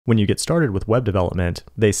When you get started with web development,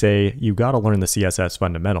 they say you gotta learn the CSS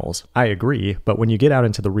fundamentals. I agree, but when you get out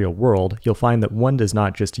into the real world, you'll find that one does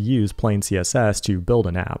not just use plain CSS to build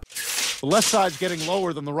an app. The left side's getting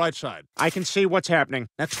lower than the right side. I can see what's happening.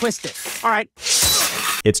 Now twist it. All right.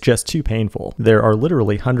 It's just too painful. There are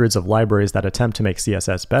literally hundreds of libraries that attempt to make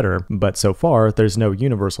CSS better, but so far, there's no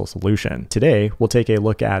universal solution. Today, we'll take a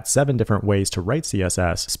look at 7 different ways to write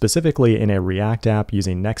CSS, specifically in a React app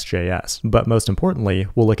using Next.js. But most importantly,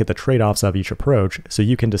 we'll look at the trade-offs of each approach so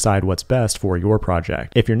you can decide what's best for your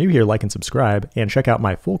project. If you're new here, like and subscribe, and check out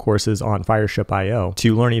my full courses on Fireship.io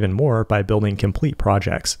to learn even more by building complete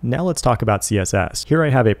projects. Now let's talk about CSS. Here I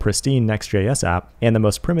have a pristine Next.js app, and the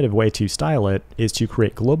most primitive way to style it is to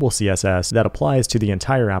create global CSS that applies to the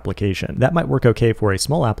entire application. That might work okay for a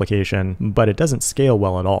small application, but it doesn't scale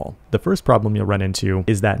well at all. The first problem you'll run into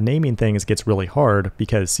is that naming things gets really hard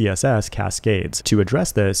because CSS cascades. To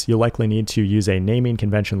address this, you'll likely need to use a naming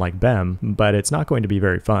convention like BEM, but it's not going to be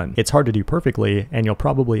very fun. It's hard to do perfectly, and you'll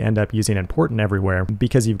probably end up using important everywhere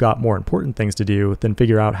because you've got more important things to do than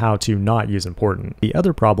figure out how to not use important. The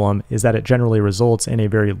other problem is that it generally results in a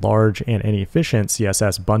very large and inefficient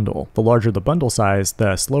CSS bundle. The larger the bundle size,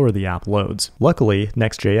 the slower the app loads. Luckily,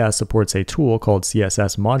 Next.js supports a tool called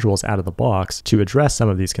CSS modules out of the box to address some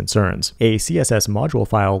of these concerns. A CSS module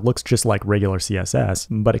file looks just like regular CSS,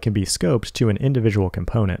 but it can be scoped to an individual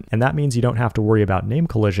component, and that means you don't have to worry about name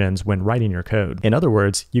collisions when writing your code. In other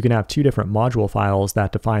words, you can have 2 different module files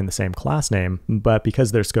that define the same class name, but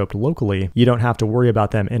because they're scoped locally, you don't have to worry about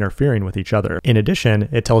them interfering with each other. In addition,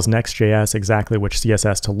 it tells Next.js exactly which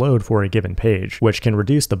CSS to load for a given page, which can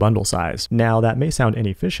reduce the bundle size. Now, that may sound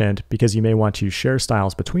inefficient because you may want to share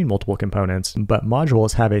styles between multiple components, but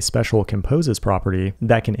modules have a special composes property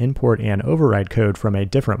that can import and override code from a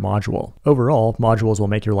different module. Overall, modules will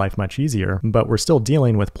make your life much easier, but we're still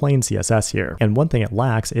dealing with plain CSS here. And one thing it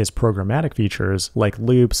lacks is programmatic features like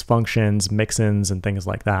loops, functions, mixins, and things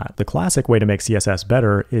like that. The classic way to make CSS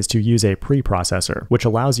better is to use a preprocessor, which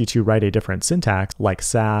allows you to write a different syntax like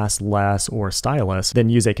Sass, less, or stylus, then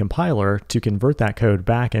use a compiler to convert that code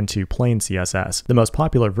back into plain CSS. The most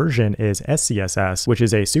popular version is SCSS, which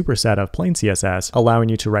is a superset of plain CSS, allowing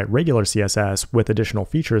you to write regular CSS with additional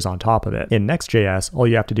features on top of it. In Next.js, all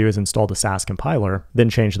you have to do is install the Sass compiler, then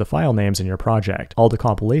change the file names in your project. All the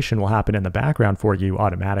compilation will happen in the background for you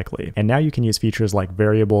automatically. And now you can use features like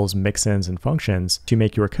variables, mixins, and functions to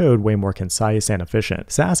make your code way more concise and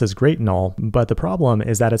efficient. Sass is great and all, but the problem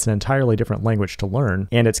is that it's an entirely different language to learn,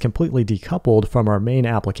 and it's completely decoupled from our main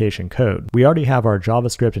application code. We already have our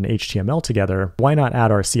JavaScript and HTML together, why not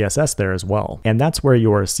add our CSS there as well? And that's where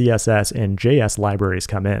your CSS-in-JS libraries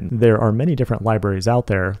come in. There are many different libraries out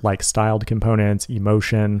there like styled components,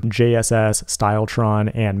 emotion, JSS,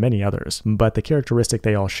 Styletron, and many others. But the characteristic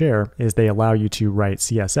they all share is they allow you to write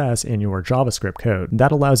CSS in your JavaScript code.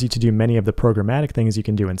 That allows you to do many of the programmatic things you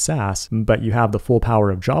can do in Sass, but you have the full power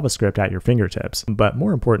of JavaScript at your fingertips. But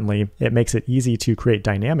more importantly, it makes it easy to create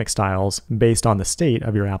dynamic styles based on the state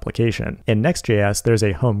of your application. In Next.js, there's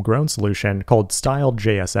a homegrown solution called styled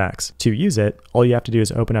JSX. To use it, all you have to do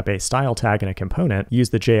is open up a style tag in a component, use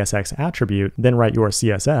the JSX attribute, then write your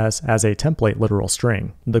CSS as a template literal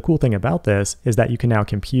string. The cool thing about this is that you can now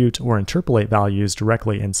compute or interpolate values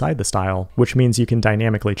directly inside the style, which means you can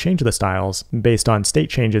dynamically change the styles based on state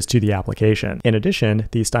changes to the application. In addition,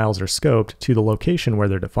 these styles are scoped to the location where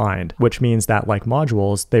they're defined, which means that like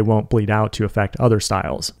modules, they won't bleed out to affect other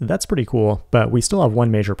styles. That's pretty cool, but we still have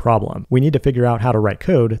one major problem. We need to figure out how to write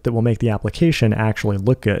code that will make the application actually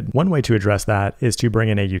look good. One way to address that is to bring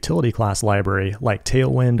in a utility class library like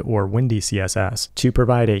Tailwind or Windy CSS to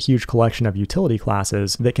provide a huge collection of utility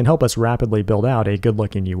classes that can help us rapidly build out a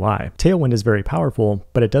good-looking UI. Tailwind is very powerful,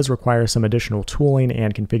 but it does require some additional tooling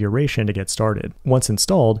and configuration to get started. Once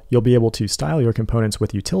installed, you'll be able to style your components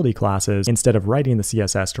with utility classes instead of writing the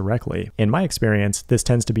CSS directly. In my experience, this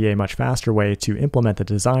tends to be a much faster way to implement the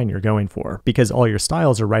design you're going for, because all your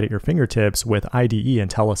styles are right at your fingertips with IDE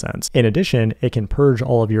IntelliSense. In addition, it can purge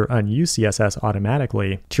all of your unused CSS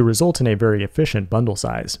automatically to result in a very efficient bundle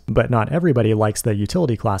size. But not everybody likes the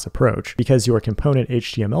utility class approach because your component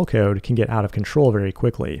HTML code can get out of control very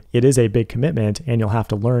quickly. It is a big commitment and you'll have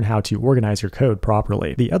to learn how to organize your code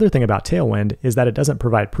properly. The other thing about Tailwind is that it doesn't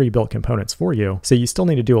provide pre-built components for you, so you still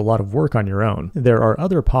need to do a lot of work on your own. There are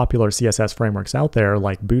other popular CSS frameworks out there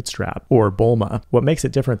like Bootstrap or Bulma. What makes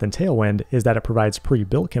it different than Tailwind is that it provides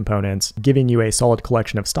pre-built components, giving you a solid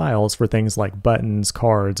collection of styles for things like buttons,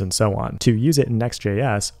 cards, and so on. To use it in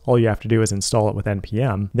Next.js, all you have to do is install it with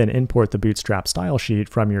npm, then import the Bootstrap style sheet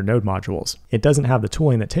from your node modules. It doesn't have the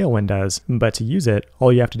tooling that Tailwind does, but to use it,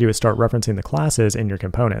 all you have to do is start referencing the classes in your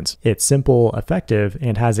components. It's simple, effective,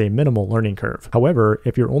 and has a minimal learning curve. However,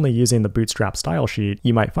 if you're only using the Bootstrap style sheet,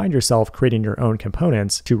 you might find yourself creating your own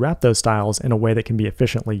components to wrap those styles in a way that can be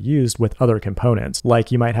efficiently used with other components.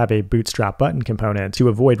 Like you might have a Bootstrap button component to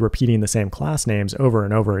avoid repeating the same class names over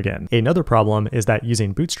and over again. Another problem is that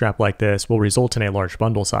using Bootstrap like this will result in a large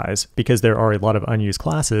bundle size, because there are a lot of unused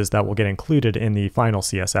classes that will get included in the final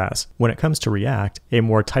CSS. When it comes to React, a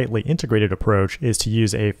more tightly integrated approach is to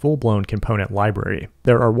use a full-blown component library.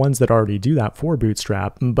 There are ones that already do that for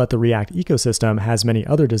Bootstrap, but the React ecosystem has many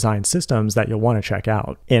other design systems that you'll want to check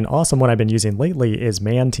out. An awesome one I've been using lately is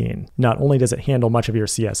Mantine. Not only does it handle much of your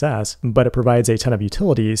CSS, but it provides a ton of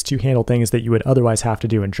utilities to handle things that you would otherwise have to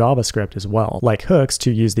do in JavaScript as well, like hooks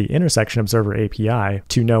to use the intersection observer API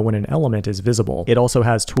to know when an element is visible. It also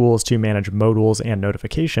has tools to manage modules and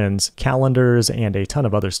notifications, calendars, and a ton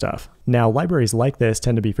of other stuff. Now, libraries like this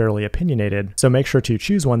tend to be fairly opinionated, so make sure to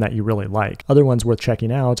choose one that you really like. Other ones worth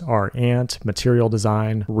checking out are Ant, Material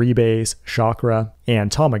Design, Rebase, Chakra,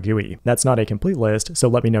 and Tamagui. That's not a complete list, so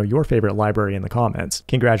let me know your favorite library in the comments.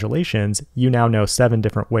 Congratulations, you now know 7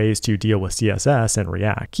 different ways to deal with CSS and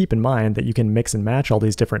React. Keep in mind that you can mix and match all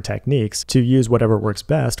these different techniques to use whatever works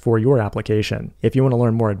best for your application. If you want to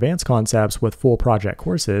learn more advanced concepts with full project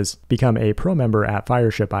courses, become a pro member at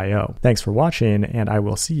Fireship.io. Thanks for watching, and I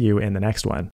will see you in the next one.